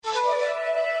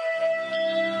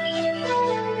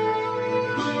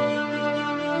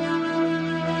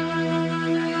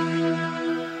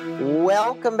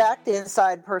Welcome back to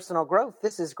Inside Personal Growth.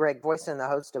 This is Greg Voisin, the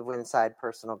host of Inside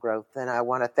Personal Growth, and I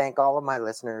want to thank all of my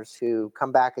listeners who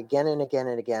come back again and again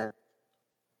and again.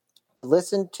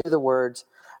 Listen to the words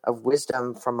of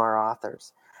wisdom from our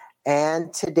authors.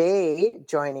 And today,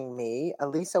 joining me,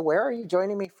 Elisa, where are you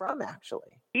joining me from,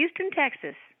 actually? Houston,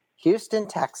 Texas. Houston,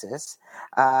 Texas,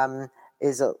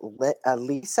 is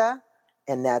Elisa,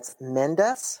 and that's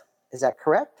Mendes. Is that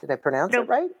correct? Did I pronounce it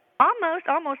right?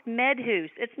 Almost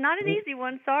Medhus. It's not an easy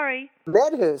one, sorry.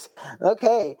 Medhus.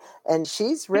 Okay. And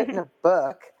she's written a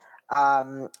book,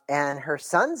 and her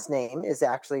son's name is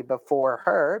actually before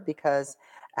her because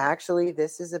actually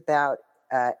this is about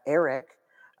Eric,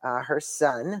 her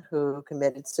son, who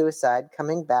committed suicide,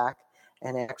 coming back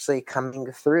and actually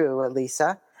coming through,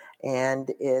 Elisa.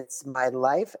 And it's My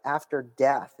Life After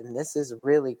Death. And this is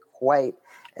really quite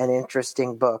an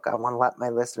interesting book. I want to let my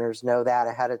listeners know that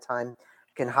ahead of time.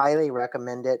 Can highly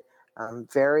recommend it.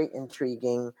 Very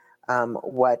intriguing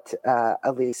what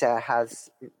Elisa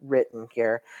has written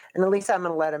here. And Elisa, I'm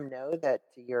going to let them know that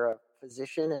you're a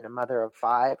physician and a mother of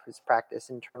 5 who's practiced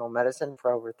internal medicine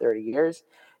for over 30 years.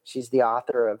 She's the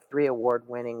author of 3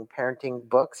 award-winning parenting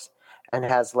books and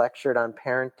has lectured on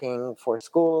parenting for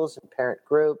schools and parent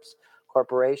groups,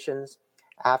 corporations.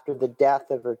 After the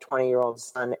death of her 20-year-old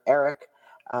son, Eric,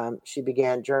 she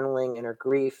began journaling in her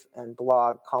grief and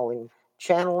blog calling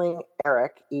Channeling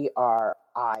Erik, ERIK.com.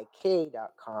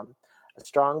 A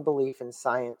strong belief in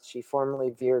science, she formerly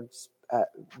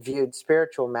viewed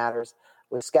spiritual matters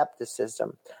with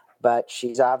skepticism, but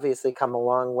she's obviously come a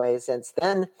long way since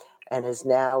then and is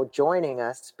now joining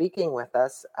us, speaking with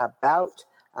us about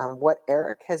what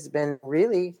Eric has been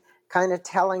really kind of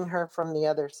telling her from the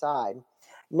other side.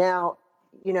 Now,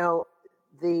 you know,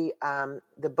 the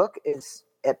book is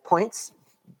at points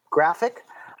graphic.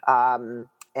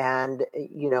 And,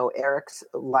 you know, Eric's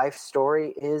life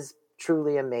story is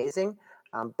truly amazing.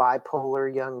 Bipolar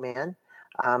young man.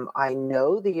 I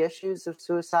know the issues of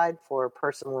suicide, for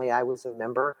personally, I was a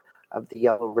member of the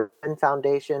Yellow Ribbon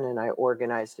Foundation, and I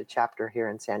organized a chapter here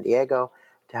in San Diego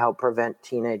to help prevent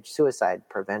teenage suicide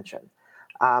prevention.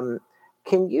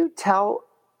 Can you tell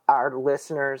our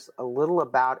listeners a little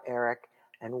about Eric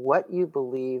and what you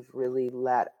believe really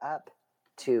led up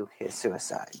to his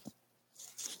suicide?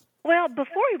 Well,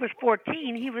 before he was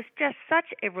 14, he was just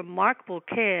such a remarkable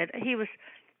kid. He was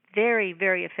very,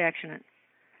 very affectionate.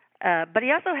 But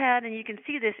he also had, and you can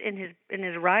see this in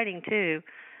his writing too,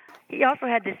 he also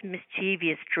had this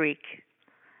mischievous streak.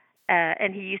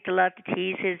 And he used to love to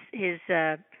tease his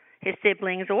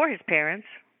siblings or his parents.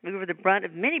 We were the brunt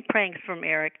of many pranks from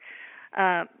Eric.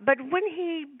 But when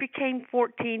he became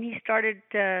 14, he started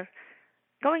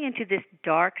going into this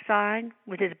dark side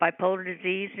with his bipolar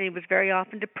disease, and he was very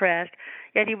often depressed,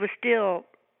 yet he was still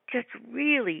just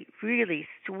really, really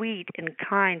sweet and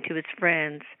kind to his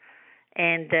friends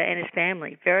and his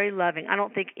family, very loving. I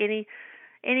don't think any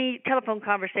telephone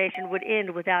conversation would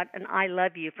end without an "I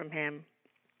love you" from him.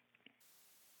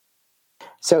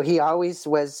 So he always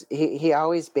was. He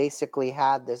always basically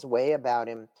had this way about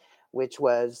him, which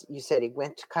was, you said he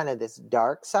went to kind of this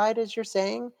dark side, as you're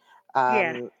saying.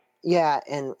 Yeah. Yeah,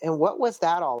 and what was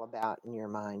that all about in your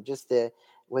mind?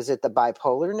 Was it the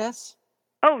bipolarness?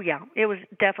 Oh, yeah, it was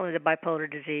definitely the bipolar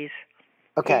disease.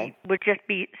 Okay. He would just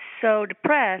be so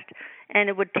depressed, and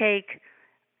it would take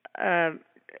a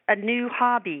new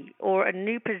hobby or a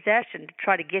new possession to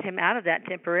try to get him out of that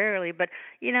temporarily. But,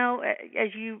 you know,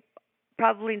 as you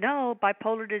probably know,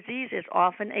 bipolar disease is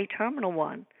often a terminal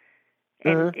one,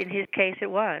 and in his case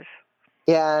it was.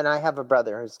 Yeah, and I have a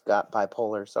brother who's got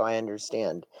bipolar, so I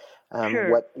understand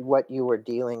Sure. what you were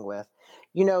dealing with.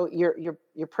 You know, you're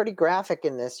pretty graphic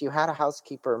in this. You had a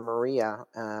housekeeper, Maria,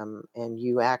 and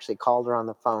you actually called her on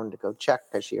the phone to go check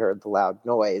because she heard the loud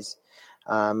noise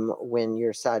when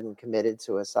your son committed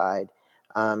suicide,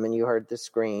 and you heard the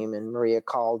scream. And Maria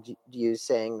called you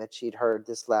saying that she'd heard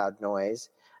this loud noise.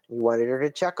 You wanted her to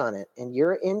check on it, and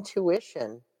your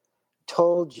intuition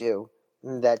told you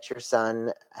that your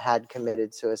son had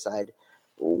committed suicide.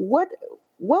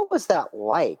 What was that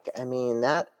like? I mean,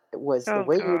 that was the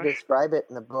way you describe it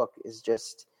in the book is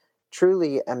just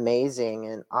truly amazing.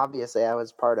 And obviously, I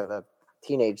was part of a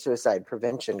teenage suicide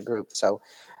prevention group, so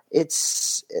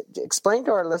explain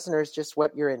to our listeners just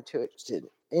what your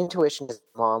intuition as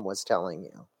mom was telling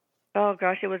you. Oh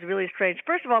gosh, it was really strange.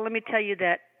 First of all, let me tell you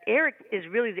that Eric is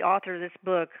really the author of this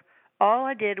book. All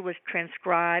I did was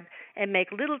transcribe and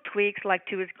make little tweaks, like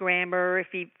to his grammar,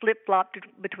 if he flip-flopped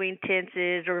between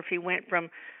tenses, or if he went from,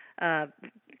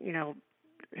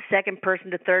 second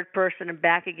person to third person and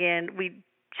back again. We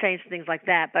change things like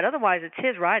that. But otherwise, it's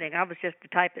his writing. I was just the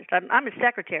typist. I'm his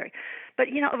secretary. But,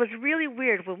 it was really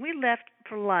weird. When we left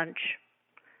for lunch,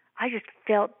 I just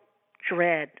felt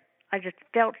dread. I just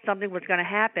felt something was going to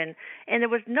happen. And there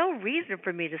was no reason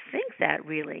for me to think that,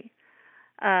 really.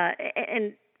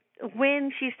 And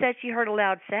when she said she heard a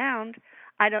loud sound,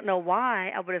 I don't know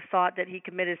why I would have thought that he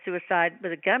committed suicide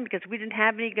with a gun, because we didn't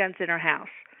have any guns in our house.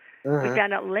 We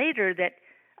found out later that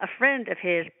a friend of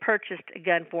his purchased a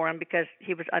gun for him because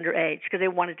he was underage, because they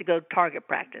wanted to go target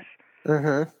practice.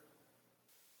 Mm-hmm.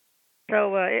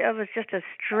 So it was just a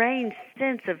strange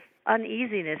sense of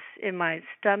uneasiness in my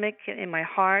stomach, in my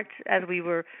heart, as we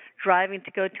were driving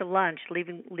to go to lunch,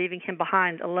 leaving him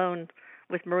behind alone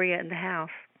with Maria in the house.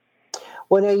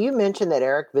 Well, now you mentioned that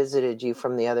Eric visited you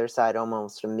from the other side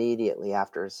almost immediately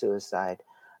after his suicide.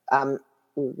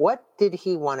 What did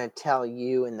he want to tell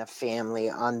you and the family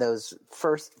on those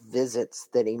first visits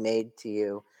that he made to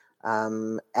you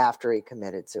after he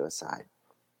committed suicide?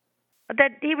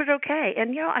 That he was okay.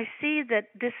 And, I see that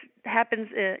this happens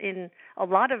in a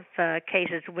lot of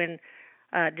cases when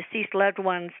deceased loved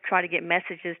ones try to get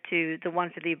messages to the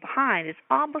ones that leave behind. It's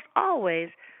almost always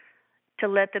to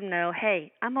let them know,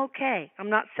 hey, I'm okay. I'm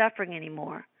not suffering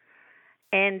anymore.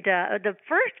 And the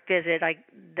first visit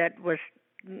that was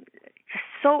just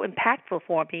so impactful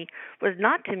for me was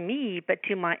not to me, but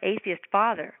to my atheist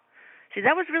father. See,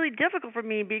 that was really difficult for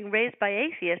me, being raised by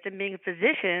atheists and being a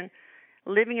physician,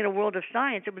 living in a world of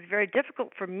science. It was very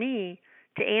difficult for me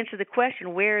to answer the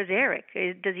question, where is Eric?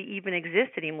 Does he even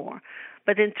exist anymore?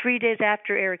 But then 3 days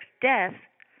after Eric's death,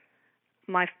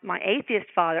 my atheist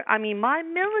father, my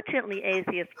militantly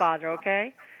atheist father,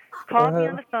 okay, called me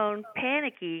on the phone,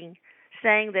 panicking,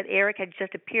 saying that Eric had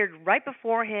just appeared right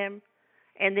before him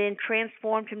and then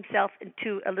transformed himself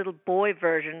into a little boy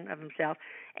version of himself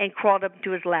and crawled up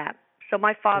into his lap. So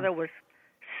my father was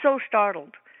so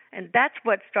startled. And that's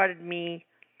what started me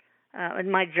in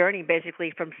my journey,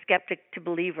 basically, from skeptic to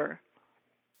believer.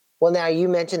 Well, now you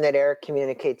mentioned that Eric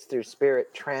communicates through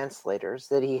spirit translators,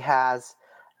 that he has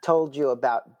told you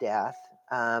about death,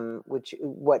 which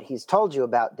what he's told you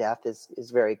about death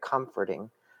is very comforting.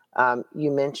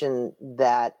 You mentioned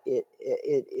that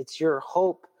it's your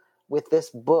hope with this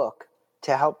book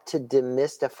to help to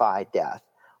demystify death.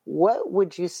 What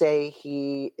would you say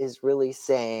he is really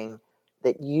saying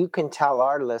that you can tell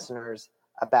our listeners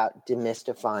about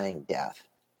demystifying death?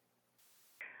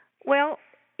 Well,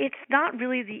 it's not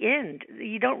really the end.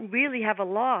 You don't really have a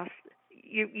loss.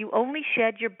 You only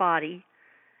shed your body,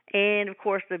 and of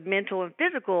course the mental and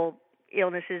physical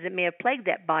illnesses that may have plagued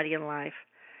that body in life,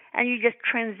 and you just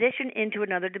transition into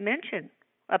another dimension,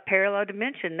 a parallel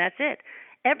dimension. That's it.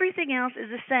 Everything else is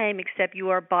the same except you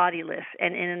are bodiless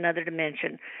and in another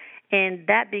dimension. And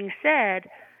that being said,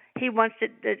 he wants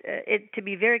it to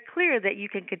be very clear that you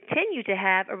can continue to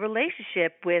have a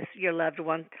relationship with your loved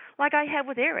one, like I have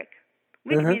with Eric.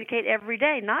 We communicate every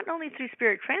day, not only through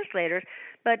spirit translators,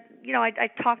 but I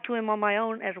talk to him on my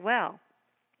own as well.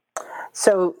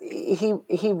 So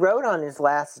he wrote on his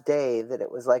last day that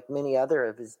it was like many other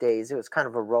of his days. It was kind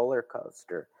of a roller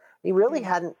coaster. He really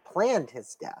hadn't planned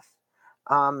his death.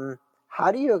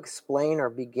 How do you explain or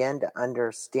begin to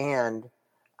understand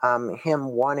him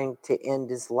wanting to end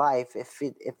his life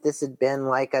if this had been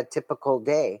like a typical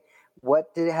day? What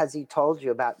has he told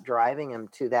you about driving him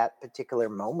to that particular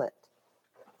moment?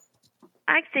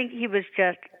 I think he was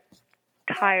just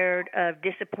tired of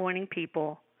disappointing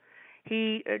people.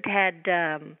 He had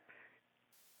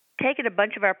taken a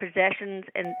bunch of our possessions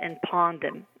and pawned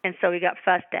them, and so he got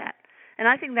fussed at. And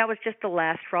I think that was just the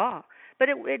last straw. But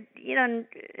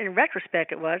in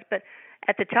retrospect, it was. But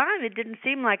at the time, it didn't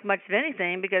seem like much of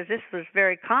anything, because this was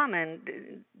very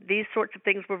common. These sorts of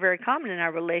things were very common in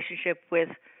our relationship with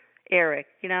Eric.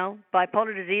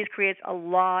 Bipolar disease creates a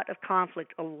lot of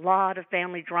conflict, a lot of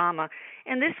family drama,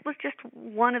 and this was just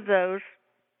one of those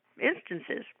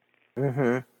instances.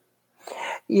 Mm-hmm.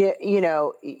 Yeah,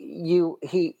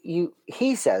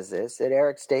 he says this, that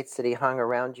Eric states that he hung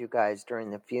around you guys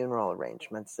during the funeral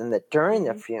arrangements, and that during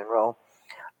the funeral,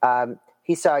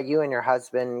 he saw you and your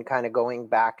husband kind of going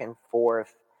back and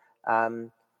forth.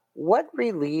 What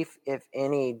relief, if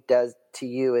any, does to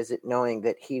you is it knowing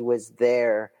that he was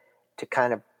there to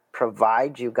kind of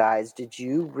provide you guys? Did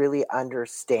you really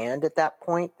understand at that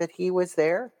point that he was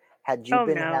there? Had you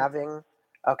been having...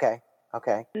 Okay.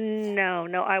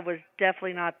 No, I was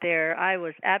definitely not there. I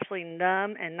was absolutely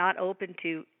numb and not open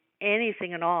to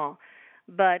anything at all.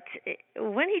 But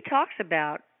when he talks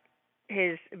about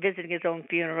his visiting his own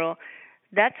funeral,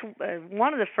 that's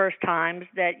one of the first times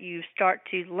that you start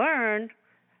to learn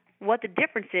what the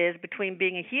difference is between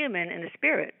being a human and a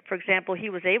spirit. For example, he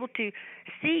was able to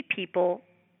see people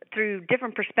through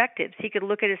different perspectives. He could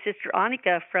look at his sister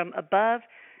Annika from above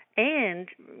and,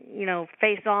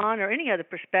 face on or any other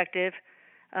perspective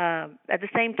at the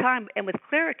same time and with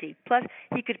clarity. Plus,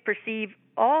 he could perceive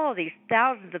all these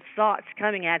thousands of thoughts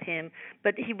coming at him,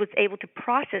 but he was able to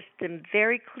process them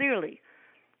very clearly.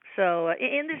 So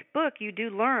in this book, you do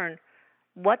learn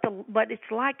what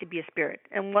it's like to be a spirit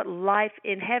and what life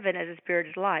in heaven as a spirit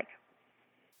is like.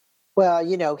 Well,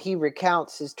 he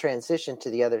recounts his transition to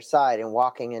the other side and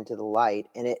walking into the light,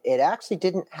 and it actually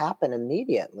didn't happen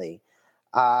immediately.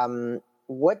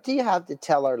 What do you have to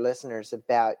tell our listeners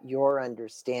about your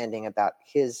understanding about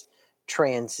his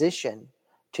transition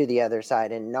to the other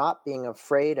side and not being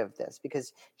afraid of this?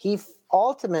 Because he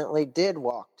ultimately did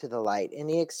walk to the light, and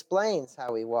he explains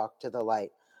how he walked to the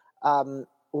light.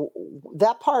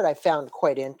 That part I found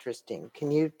quite interesting.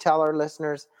 Can you tell our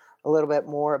listeners a little bit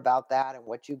more about that and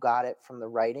what you got it from the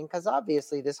writing? Because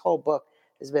obviously this whole book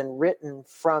has been written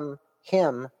from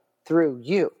him through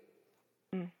you.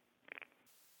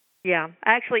 Yeah,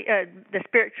 actually, the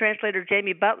spirit translator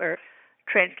Jamie Butler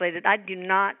translated. I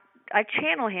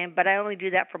channel him, but I only do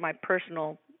that for my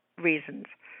personal reasons.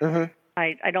 Mm-hmm.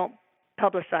 I don't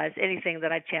publicize anything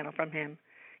that I channel from him,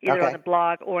 either on the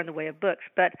blog or in the way of books.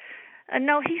 But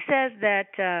no, he says that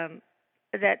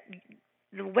that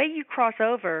the way you cross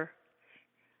over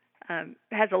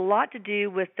has a lot to do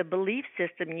with the belief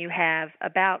system you have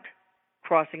about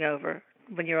crossing over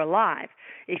when you're alive.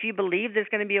 If you believe there's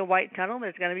going to be a white tunnel,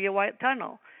 there's going to be a white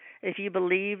tunnel. If you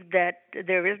believe that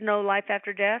there is no life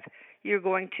after death, you're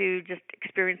going to just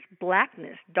experience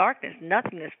blackness, darkness,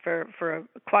 nothingness for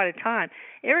quite a time.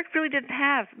 Eric really didn't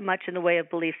have much in the way of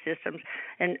belief systems,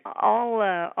 and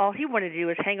all he wanted to do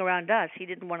was hang around us. He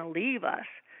didn't want to leave us.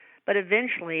 But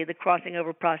eventually, the crossing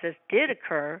over process did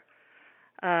occur.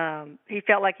 He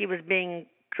felt like he was being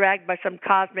dragged by some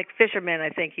cosmic fisherman, I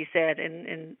think he said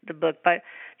in the book, but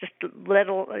just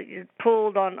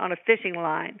pulled on a fishing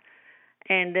line.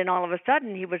 And then all of a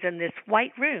sudden he was in this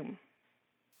white room.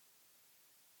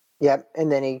 Yep,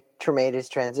 and then he made his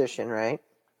transition, right?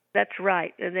 That's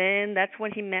right. And then that's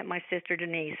when he met my sister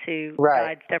Denise, who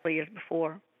died several years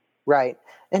before. Right.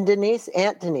 And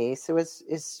Aunt Denise, was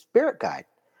his spirit guide.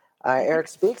 Eric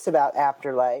speaks about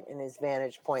afterlight and his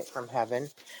vantage point from heaven.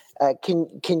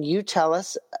 Can you tell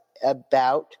us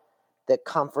about the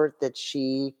comfort that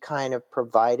she kind of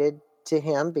provided to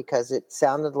him? Because it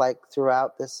sounded like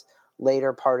throughout this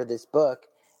later part of this book,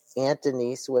 Aunt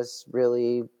Denise was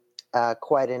really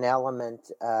quite an element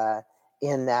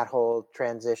in that whole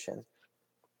transition.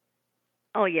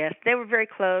 Oh, yes. They were very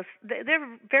close. They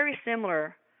were very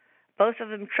similar. Both of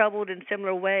them troubled in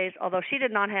similar ways. Although she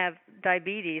did not have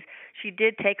diabetes, she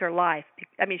did take her life.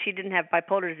 I mean, she didn't have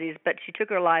bipolar disease, but she took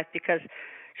her life because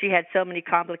she had so many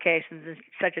complications and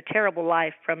such a terrible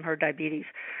life from her diabetes.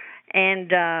 And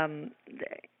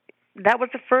that was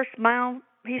the first smile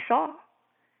he saw.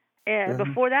 And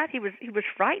before that, he was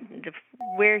frightened of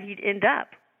where he'd end up.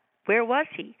 Where was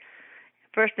he?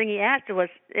 First thing he asked was,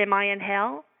 "Am I in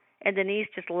hell?" And Denise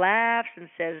just laughs and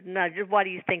says, "No, just why do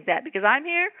you think that? Because I'm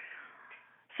here?"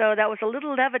 So that was a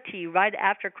little levity right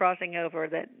after crossing over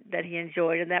that he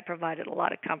enjoyed, and that provided a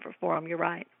lot of comfort for him. You're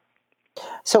right.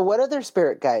 So what other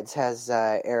spirit guides has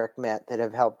Eric met that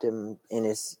have helped him in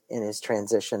his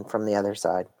transition from the other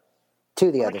side to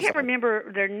the other side? I can't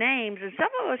remember their names, and some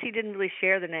of us he didn't really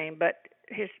share the name, but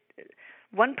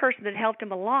one person that helped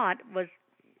him a lot was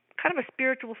kind of a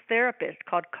spiritual therapist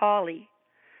called Kali.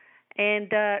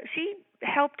 And she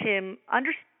helped him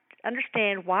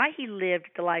understand why he lived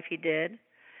the life he did.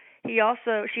 She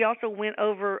also went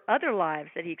over other lives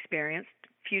that he experienced,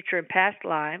 future and past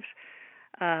lives,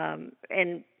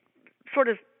 and sort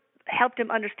of helped him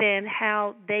understand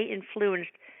how they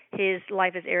influenced his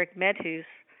life as Eric Medhus.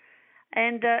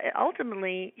 And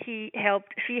ultimately, she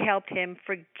helped him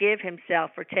forgive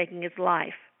himself for taking his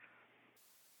life.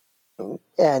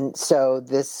 And so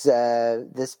this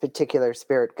particular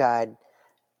spirit guide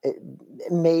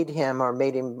made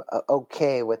him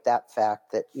okay with that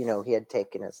fact that he had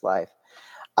taken his life.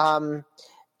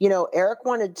 Eric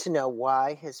wanted to know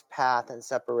why his path and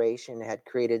separation had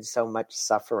created so much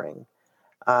suffering.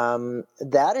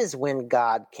 That is when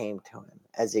God came to him,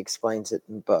 as he explains it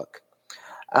in the book.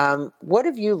 What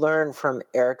have you learned from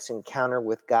Eric's encounter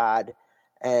with God,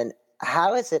 and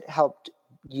how has it helped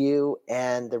you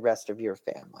and the rest of your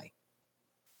family?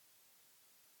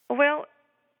 Well,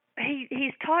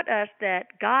 he's taught us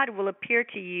that God will appear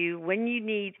to you when you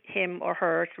need him or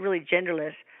her. It's really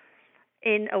genderless,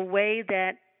 in a way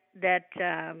that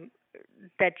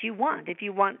that you want. If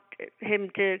you want him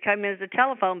to come as a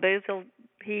telephone booth,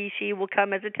 she will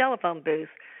come as a telephone booth.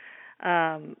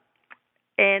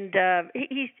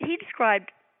 He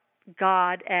described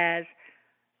God as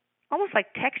almost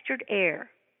like textured air.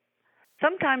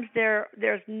 Sometimes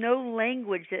there's no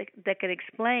language that can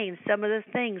explain some of the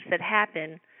things that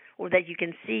happen or that you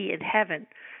can see in heaven,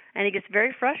 and he gets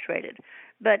very frustrated.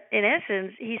 But in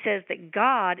essence, he says that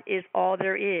God is all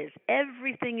there is.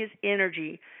 Everything is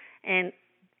energy, and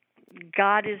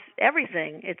God is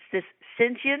everything. It's this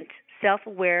sentient,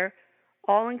 self-aware,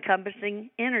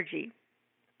 all-encompassing energy.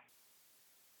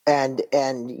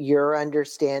 And your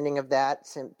understanding of that,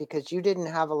 because you didn't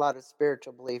have a lot of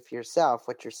spiritual belief yourself,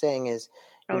 what you're saying is,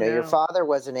 your father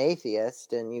was an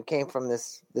atheist, and you came from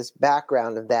this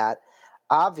background of that.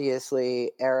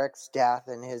 Obviously, Eric's death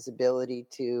and his ability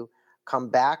to come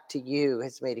back to you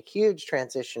has made a huge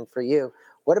transition for you.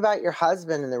 What about your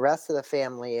husband and the rest of the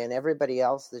family and everybody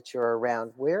else that you're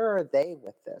around? Where are they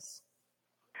with this?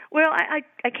 Well, I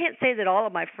can't say that all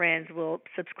of my friends will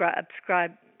subscribe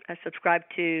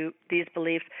to these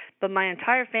beliefs, but my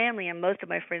entire family and most of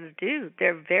my friends do.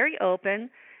 They're very open,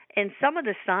 and some of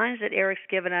the signs that Eric's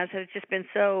given us have just been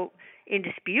so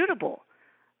indisputable,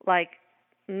 like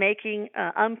making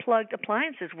unplugged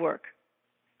appliances work,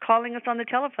 calling us on the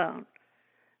telephone,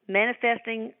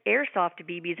 manifesting airsoft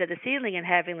BBs at the ceiling and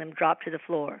having them drop to the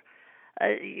floor,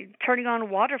 turning on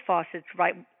water faucets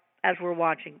right as we're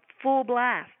watching, full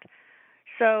blast.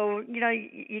 So,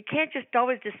 you can't just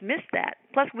always dismiss that.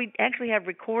 Plus, we actually have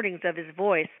recordings of his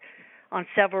voice on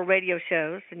several radio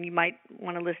shows, and you might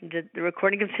want to listen to the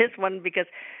recording of this one because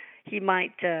he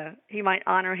might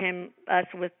honor us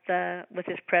with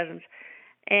his presence,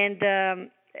 and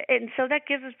so that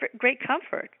gives us great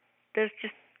comfort. There's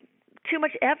just too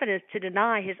much evidence to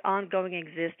deny his ongoing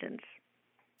existence.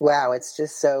 Wow, it's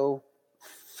just so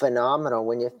phenomenal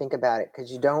when you think about it,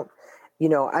 because you don't.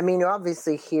 You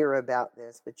obviously hear about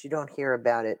this, but you don't hear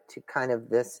about it to kind of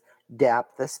this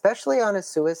depth, especially on a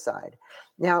suicide.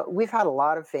 Now, we've had a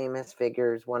lot of famous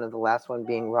figures, one of the last one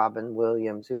being Robin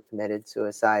Williams, who committed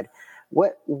suicide.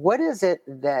 What is it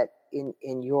that,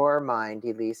 in your mind,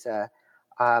 Elisa,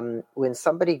 when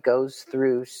somebody goes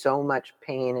through so much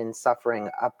pain and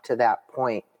suffering up to that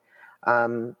point,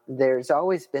 there's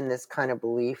always been this kind of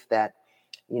belief that,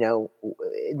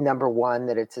 number one,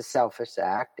 that it's a selfish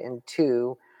act, and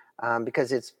two,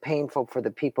 because it's painful for the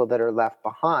people that are left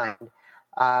behind.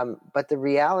 But the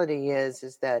reality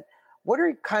is that, what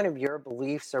are kind of your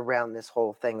beliefs around this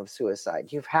whole thing of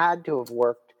suicide? You've had to have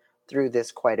worked through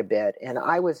this quite a bit, and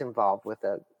I was involved with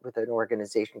an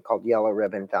organization called Yellow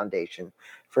Ribbon Foundation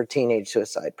for Teenage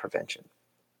Suicide Prevention.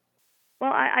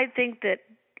 Well, I think that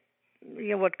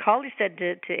what Colley said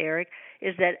to Eric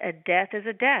is that a death is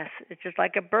a death. It's just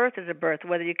like a birth is a birth,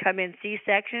 whether you come in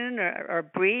C-section or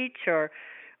breech or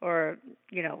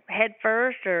head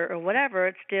first or whatever.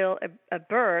 It's still a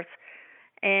birth,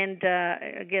 and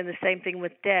again, the same thing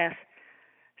with death.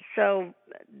 So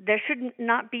there should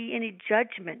not be any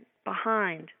judgment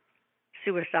behind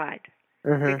suicide,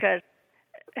 because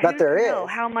but there is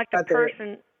how much a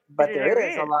person. But there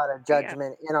is a lot of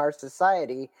judgment in our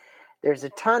society. There's a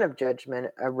ton of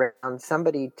judgment around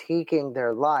somebody taking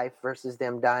their life versus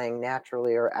them dying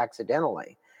naturally or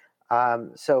accidentally.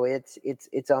 So it's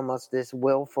almost this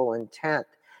willful intent,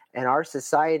 and our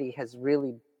society has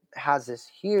this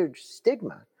huge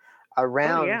stigma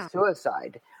around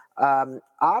suicide.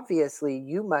 Obviously,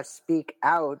 you must speak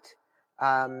out.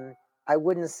 I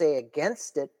wouldn't say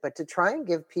against it, but to try and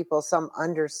give people some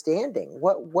understanding.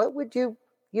 What would you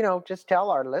just tell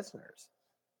our listeners?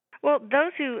 Well,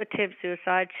 those who attempt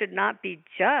suicide should not be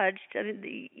judged. I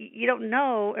mean, you don't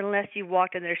know unless you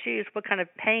walked in their shoes what kind of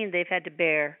pain they've had to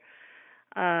bear.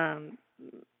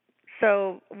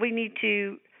 So we need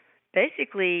to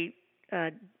basically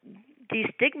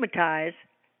destigmatize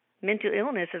mental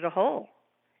illness as a whole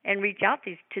and reach out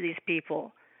to these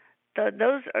people.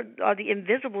 Those are the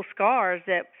invisible scars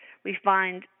that we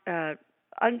find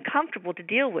uncomfortable to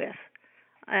deal with.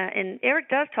 And Eric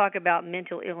does talk about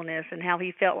mental illness and how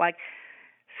he felt like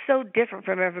so different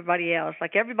from everybody else.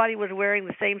 Like everybody was wearing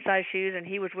the same size shoes, and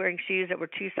he was wearing shoes that were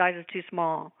 2 sizes too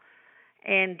small.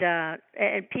 And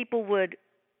people would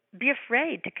be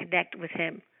afraid to connect with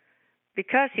him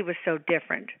because he was so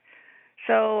different.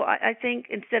 So I think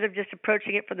instead of just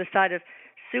approaching it from the side of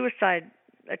suicide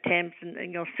attempts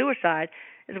and suicide,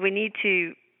 is we need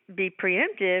to be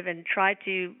preemptive and try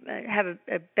to have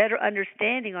a better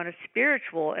understanding on a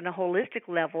spiritual and a holistic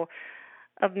level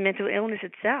of mental illness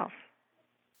itself.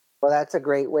 Well, that's a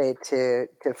great way to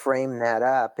frame that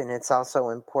up, and it's also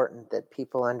important that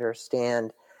people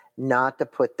understand not to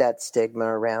put that stigma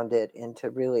around it, and to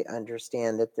really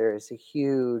understand that there is a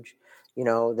huge,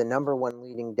 the number one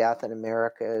leading death in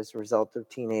America is a result of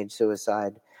teenage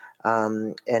suicide.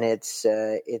 And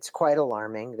it's quite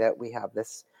alarming that we have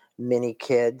this many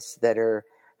kids that are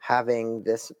having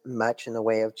this much in the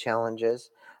way of challenges.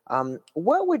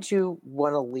 What would you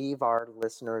want to leave our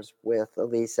listeners with,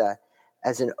 Elisa,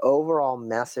 as an overall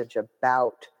message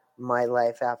about My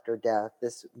Life After Death,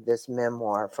 this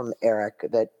memoir from Eric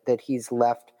that he's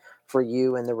left for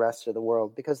you and the rest of the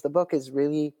world? Because the book is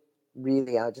really,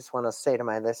 really, I just want to say to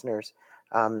my listeners,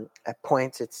 at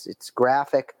points it's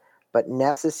graphic, but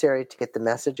necessary to get the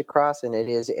message across, and it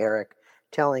is Eric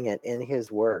telling it in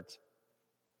his words.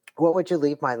 What would you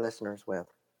leave my listeners with?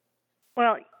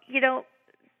 Well,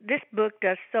 this book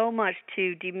does so much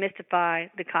to demystify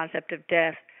the concept of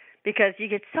death, because you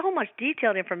get so much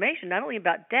detailed information, not only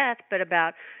about death, but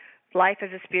about life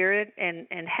as a spirit and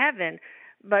heaven.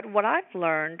 But what I've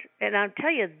learned, and I'll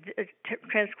tell you,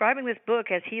 transcribing this book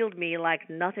has healed me like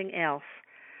nothing else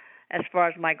as far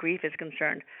as my grief is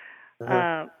concerned.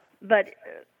 Uh-huh. But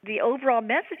the overall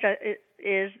message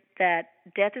is that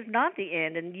death is not the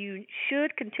end, and you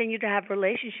should continue to have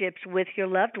relationships with your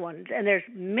loved ones. And there's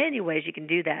many ways you can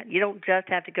do that. You don't just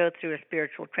have to go through a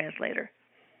spiritual translator.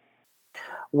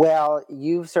 Well,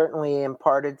 you've certainly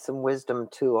imparted some wisdom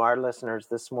to our listeners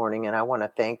this morning, and I want to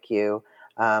thank you,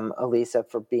 Elisa,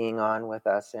 for being on with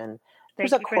us. And Thank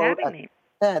you for having me.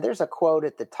 There's a quote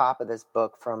at the top of this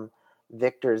book from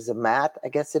Victor Zermatt, I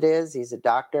guess it is. He's a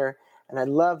doctor, and I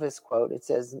love this quote. It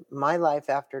says, "My life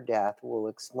after death will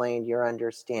explain your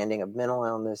understanding of mental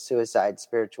illness, suicide,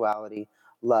 spirituality,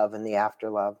 love, and the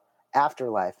afterlife.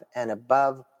 And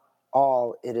above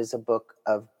all, it is a book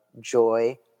of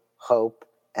joy, hope,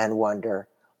 and wonder."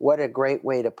 What a great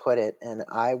way to put it. And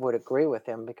I would agree with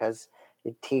him, because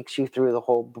it takes you through the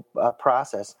whole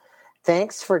process.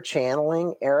 Thanks for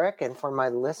channeling, Eric. And for my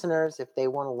listeners, if they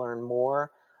want to learn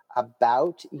more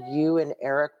about you and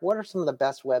Eric, what are some of the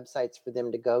best websites for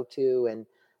them to go to, and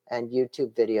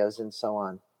YouTube videos and so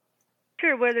on?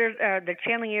 Sure. Well, there's the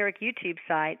Channeling Eric YouTube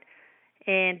site,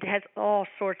 and it has all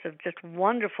sorts of just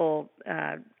wonderful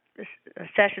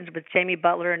sessions with Jamie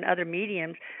Butler and other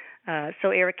mediums.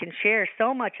 So Eric can share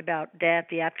so much about death,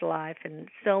 the afterlife, and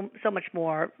so much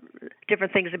more,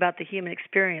 different things about the human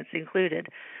experience included.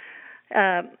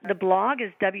 The blog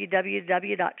is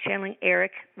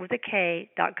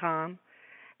www.channelingeric.com,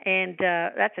 and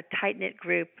that's a tight-knit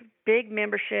group, big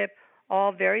membership,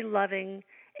 all very loving.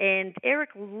 And Eric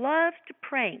loves to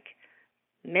prank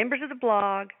members of the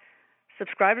blog,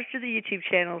 subscribers to the YouTube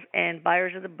channels, and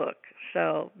buyers of the book.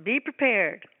 So be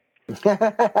prepared.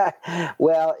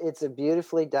 Well, it's a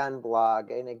beautifully done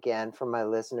blog. And again, for my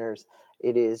listeners,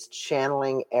 it is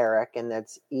Channeling Eric, and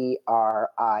that's ERIK.com.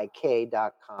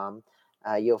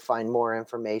 You'll find more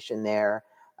information there.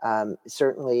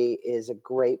 Certainly is a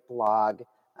great blog.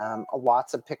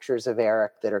 Lots of pictures of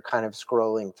Eric that are kind of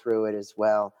scrolling through it as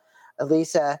well.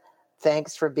 Elisa,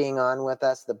 thanks for being on with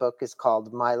us. The book is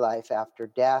called My Life After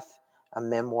Death, a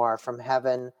memoir from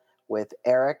heaven, with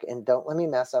Eric. And don't let me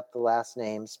mess up the last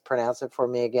names. Pronounce it for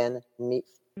me again.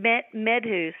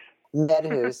 Medhus.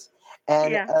 Medhus.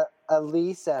 And Yeah.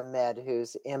 Elisa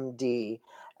Medhus, MD.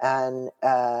 And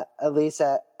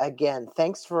Elisa, again,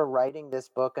 thanks for writing this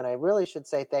book. And I really should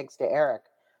say thanks to Eric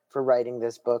for writing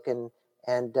this book and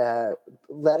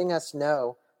letting us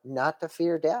know not to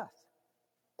fear death.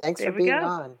 Thanks for being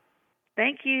on.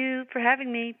 Thank you for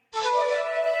having me.